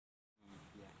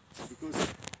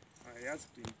I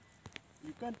asked him,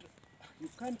 you can't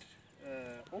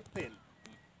open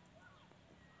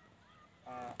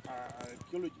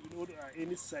archaeology,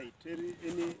 any site,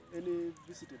 any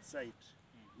visited site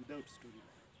without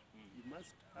storyline. You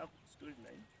must have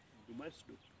storyline. You must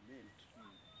document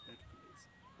that place,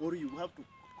 or you have to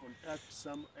contact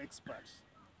some experts.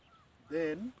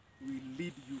 Then we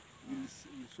lead you. We'll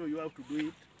show you how to do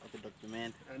it, how to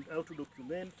document, and how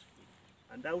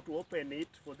to open it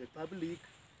for the public.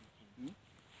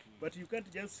 But you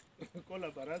can't just call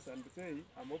a baras and say,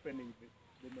 I'm opening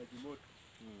the Majimoto.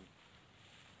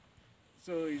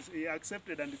 So he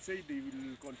accepted and said he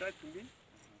will contact me.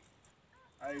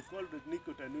 I called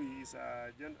Nico Tanui, he's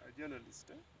a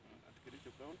journalist at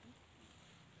Kericho County.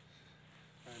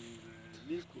 And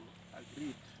Nico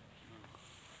agreed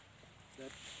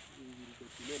that we will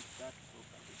document that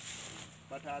properly.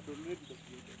 But I had already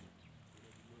documented it.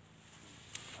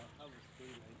 I have a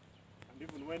storyline. And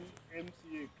even when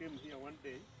MCA came here one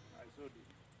day, I saw it.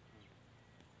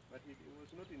 But he was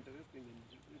not interested in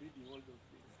reading all those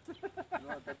things. No,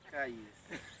 that guy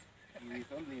is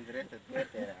only interested where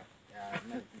there are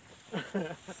many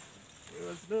people. He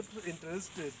was not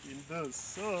interested in those,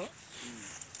 so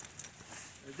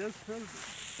I just felt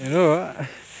it. You know,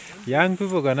 young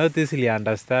people cannot easily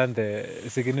understand the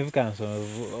significance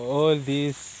of all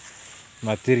these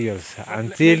materials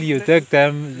until you take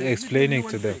time explaining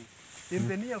to them. In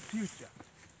the near future,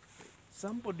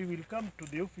 somebody will come to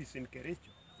the office in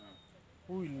Kericho,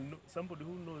 somebody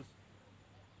who knows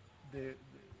the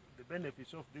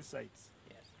benefits of these sites.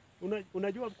 Yes.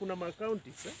 Unajua kuna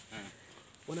ma-counties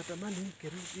wanatamani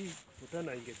hii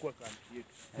Fort-Ternan ingekuwa county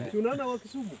yetu. Unaona wa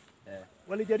Kisumu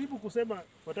walijaribu kusema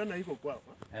Fort-Ternan iko kwao,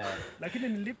 lakini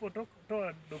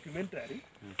nilipotoa documentary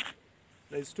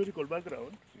na historical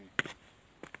background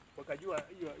wakajua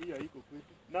hiyo iko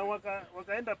kwetu, na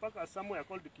wakaenda paka somewhere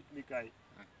called Kitmikai.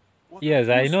 Yes,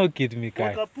 I know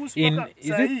Kitmikai. Is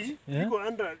it iko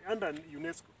under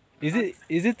UNESCO.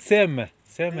 Is it same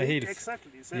hills?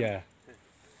 Exactly, same. Yeah.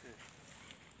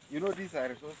 You know, these are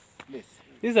resource place.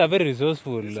 This is a very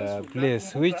resourceful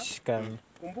place which can...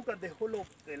 Kumbuka, the whole of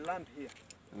the land here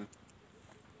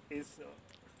is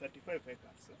 35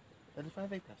 acres.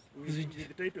 35 acres? With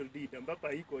the title deed,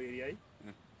 ambapa iko area hii.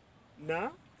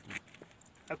 Na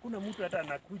hakuna mtu hata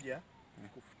anakuja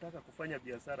kutaka kufanya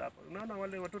biashara hapa. Unaona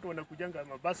wale watoto wanakujanga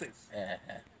mabuses.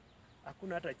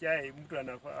 Hakuna hata chai, mtu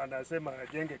anasema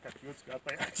ajenge kakioski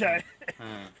hapa ya chai.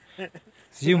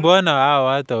 Sijui mbona hao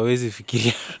watu hawezi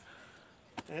fikiria.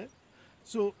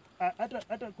 So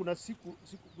hata kuna siku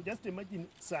just imagine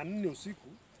saa 4 usiku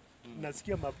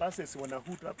nasikia mabuses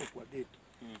wanahuta hapo kwa gate.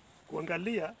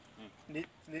 Kuangalia ni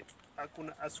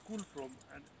kuna a school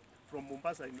from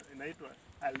Mombasa inaitwa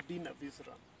Aldina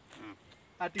Visram.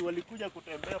 Ati walikuja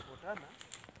kutembea Fort-Ternan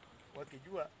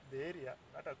wakijua the area,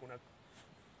 hata kuna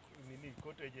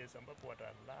cottages ambapo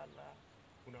watalala,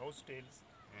 kuna hostels.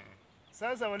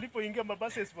 Sasa walipoingia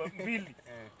mabuses mbili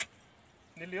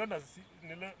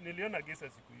niliona gesa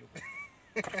siku hiyo.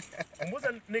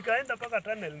 Musa nikaenda paka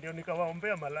tunnel ndio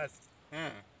nikawaombea malasi.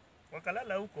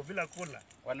 Wakalala huko bila kula.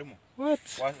 Walimu.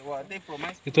 What? Were they from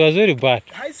high school? It was very bad.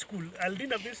 High school,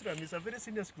 Aldina Visram is a very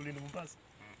senior school in Mombasa.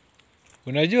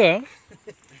 Unajua?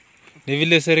 Ni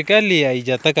vile serikali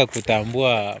haijataka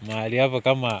kutambua mahali hapa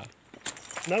kama...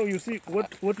 Now you see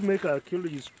what make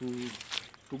archaeologists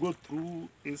to go through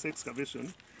this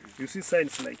excavation. You see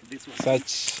signs like this one.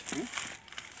 Such...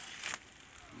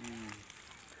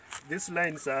 These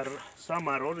lines are, some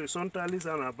are horizontally,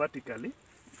 some are vertically.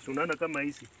 Tunaona kama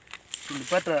hizi.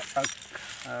 Tulipata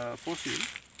a fossil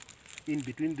in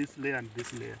between this layer and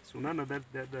this layer. Tunaona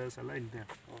that there's a line there.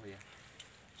 Oh yeah.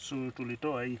 So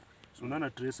tulitoa hii. Tunaona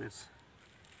traces.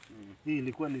 Hii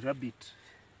ilikuwa ni rabbit.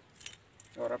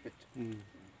 Oh, rabbit.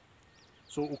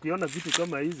 So ukiona vitu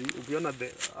kama hizi, ukiona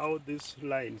how these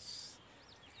lines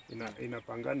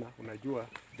inapangana, unajua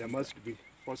there must be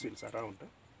fossils around.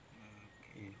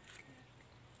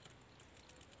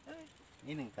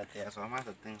 Meaning that there are some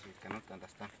other things we cannot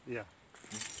understand. Yeah.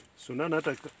 So now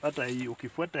hata hii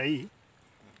ukifuata hii,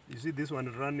 you see this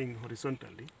one running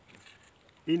horizontally.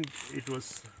 It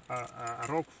was a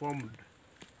rock formed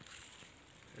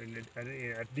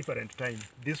at different time.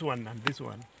 This one and this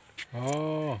one.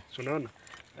 Oh. So now,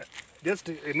 just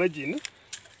imagine,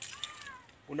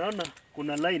 unaona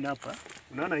kuna line hapa,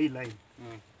 unaona hii line.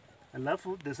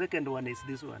 Alafu the second one is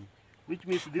this one, which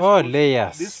means this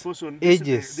layers. This portion,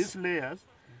 Ages. This layers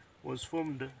was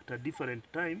formed at a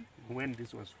different time when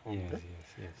this was formed.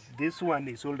 Yes. This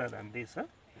one is older than this. Yes.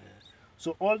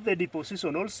 So all the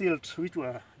deposition, all silts which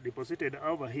were deposited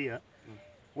over here,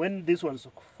 when this was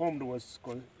formed, was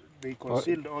they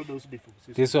concealed all those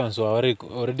deposits. These ones were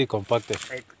already compacted.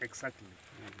 Exactly.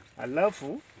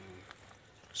 Alafu,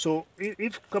 so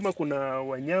if kama kuna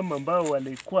wanyama ambao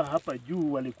walikuwa hapa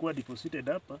juu walikuwa deposited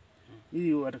hapa,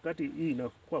 hii wakati hii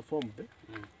inakuwa formed,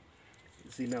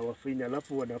 zinawafinya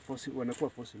alafu wanakuwa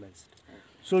fossilized.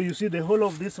 So you see the whole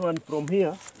of this one from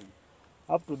here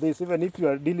up to this, even if you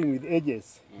are dealing with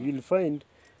ages, you will find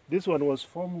this one was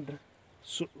formed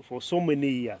for so many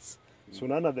years. So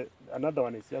another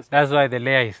one is just... That's why the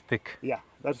layer is thick. Yeah,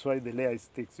 that's why the layer is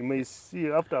thick. You may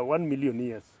see after 1 million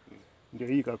years, ndio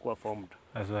hii ikakuwa formed.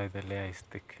 That's why the layer is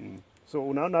thick. So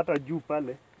unaona hata juu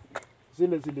pale,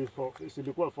 zile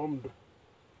zilikuwa formed,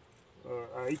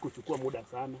 haikuchukua muda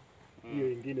sana.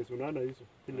 Hiyo ingine, so unaona hizo,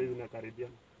 zile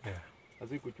zinakaribiana. Yeah.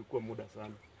 Hazikuchukua muda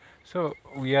sana. So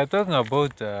we are talking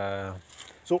about...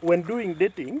 So when doing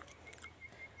dating,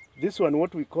 this one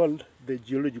what we call the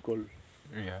geological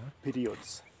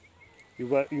periods.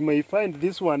 You may find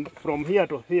this one from here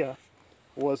to here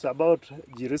was about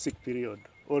Jurassic period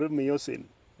or Miocene.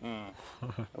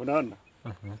 Unaona?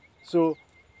 So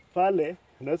pale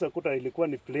unaweza kuta ilikuwa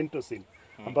ni Pleistocene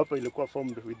ambapo ilikuwa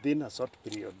formed within a short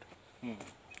period.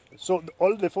 So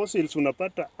all the fossils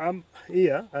unapata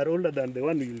here are older than the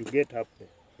one you will get up there.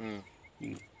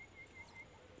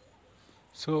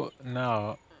 So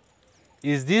now,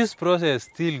 is this process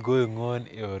still going on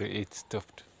or it's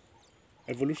stopped?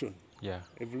 Evolution. Yeah.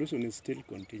 Evolution is still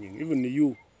continuing. Even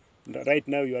you, right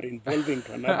now, you are evolving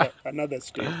to another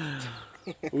stage.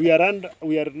 We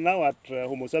are now at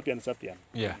Homo sapiens sapien.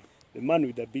 Yeah. The man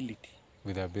with ability.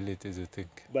 With the ability to think.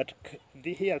 But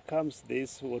here comes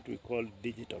this what we call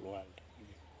digital world,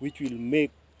 which will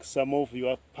make some of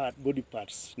your body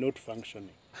parts not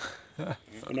functioning.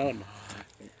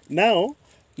 Now,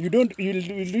 you'll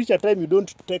reach a time you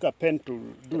don't take a pen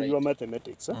to do your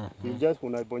mathematics. You just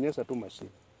unabonyeza tu machine.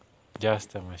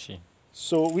 Just a machine.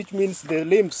 So, which means the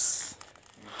limbs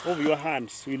of your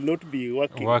hands will not be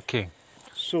working.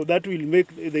 So that will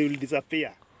make, they will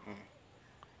disappear.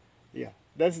 Yeah,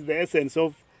 that's the essence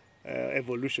of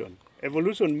evolution.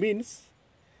 Evolution means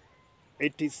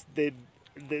it is the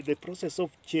process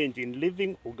of change in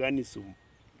living organism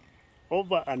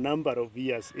over a number of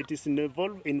years. It is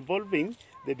involving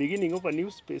the beginning of a new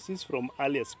species from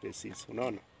earlier species.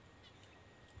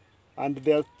 And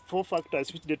there are 4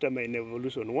 factors which determine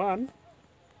evolution. One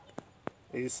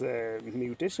is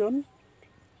mutation,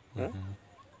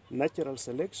 natural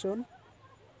selection,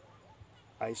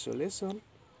 isolation,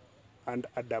 and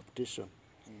adaptation.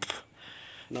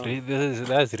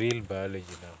 That's real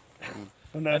biology now.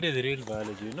 That is real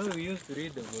biology. You know, we used to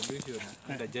read evolution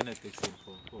under genetics in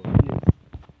Form 4. And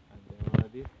there were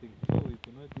these things, so we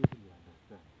could not easily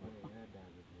understand where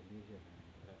does evolution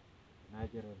and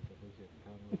natural selection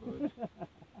come about.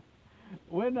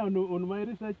 When on my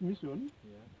research mission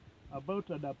about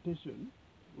adaptation,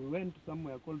 we went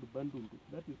somewhere called Bandundu,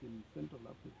 that is in Central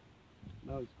Africa.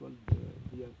 Now it's called the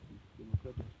DRC,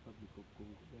 Democratic Republic of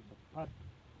Congo. There's a part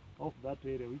of that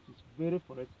area which is very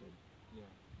forested.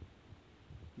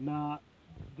 Now,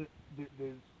 the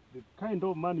kind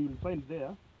of man you will find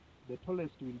there, the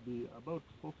tallest will be about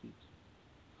 4 feet.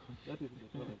 That is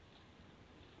the tallest.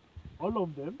 All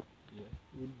of them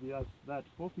will be as that,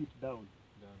 4 feet down.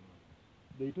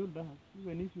 They told us,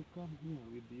 even if you come here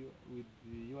with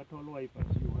your tall wife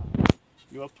as you are,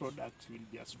 your products will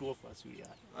be as dwarf as we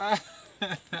are.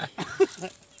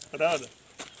 Rather,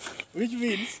 which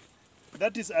means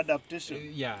that is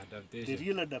adaptation. Yeah, adaptation. The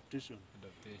real adaptation.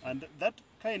 And that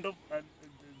kind of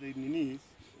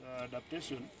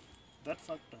adaptation, that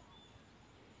factor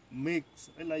makes,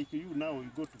 like you now,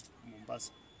 you go to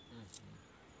Mombasa.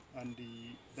 And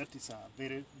that is a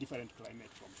very different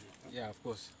climate from here. Yeah, of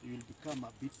course. You will become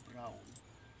a bit brown.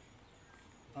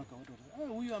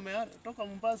 Huyu ametoka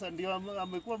Mombasa ndio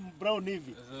amekuwa brown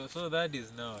hivi. So that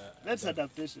is now that's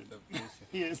adaptation.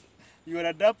 Yes, you are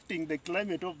adapting the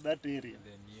climate of that area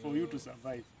for you to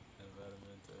survive.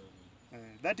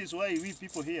 That is why we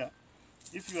people here,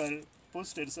 if you are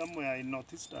posted somewhere in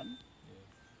northeastern,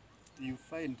 you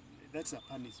find that's a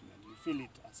punishment. You feel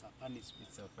it as a punishment.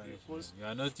 It's a punishment. Because you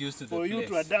are not used to the place. For you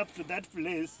to adapt to that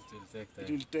place, it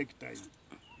will take time.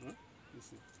 You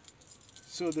see.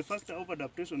 So the factor of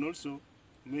adaptation also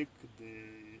make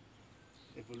the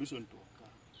evolution to occur.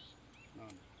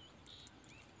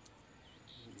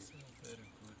 It's a very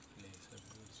good place, a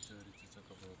good story to talk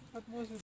about.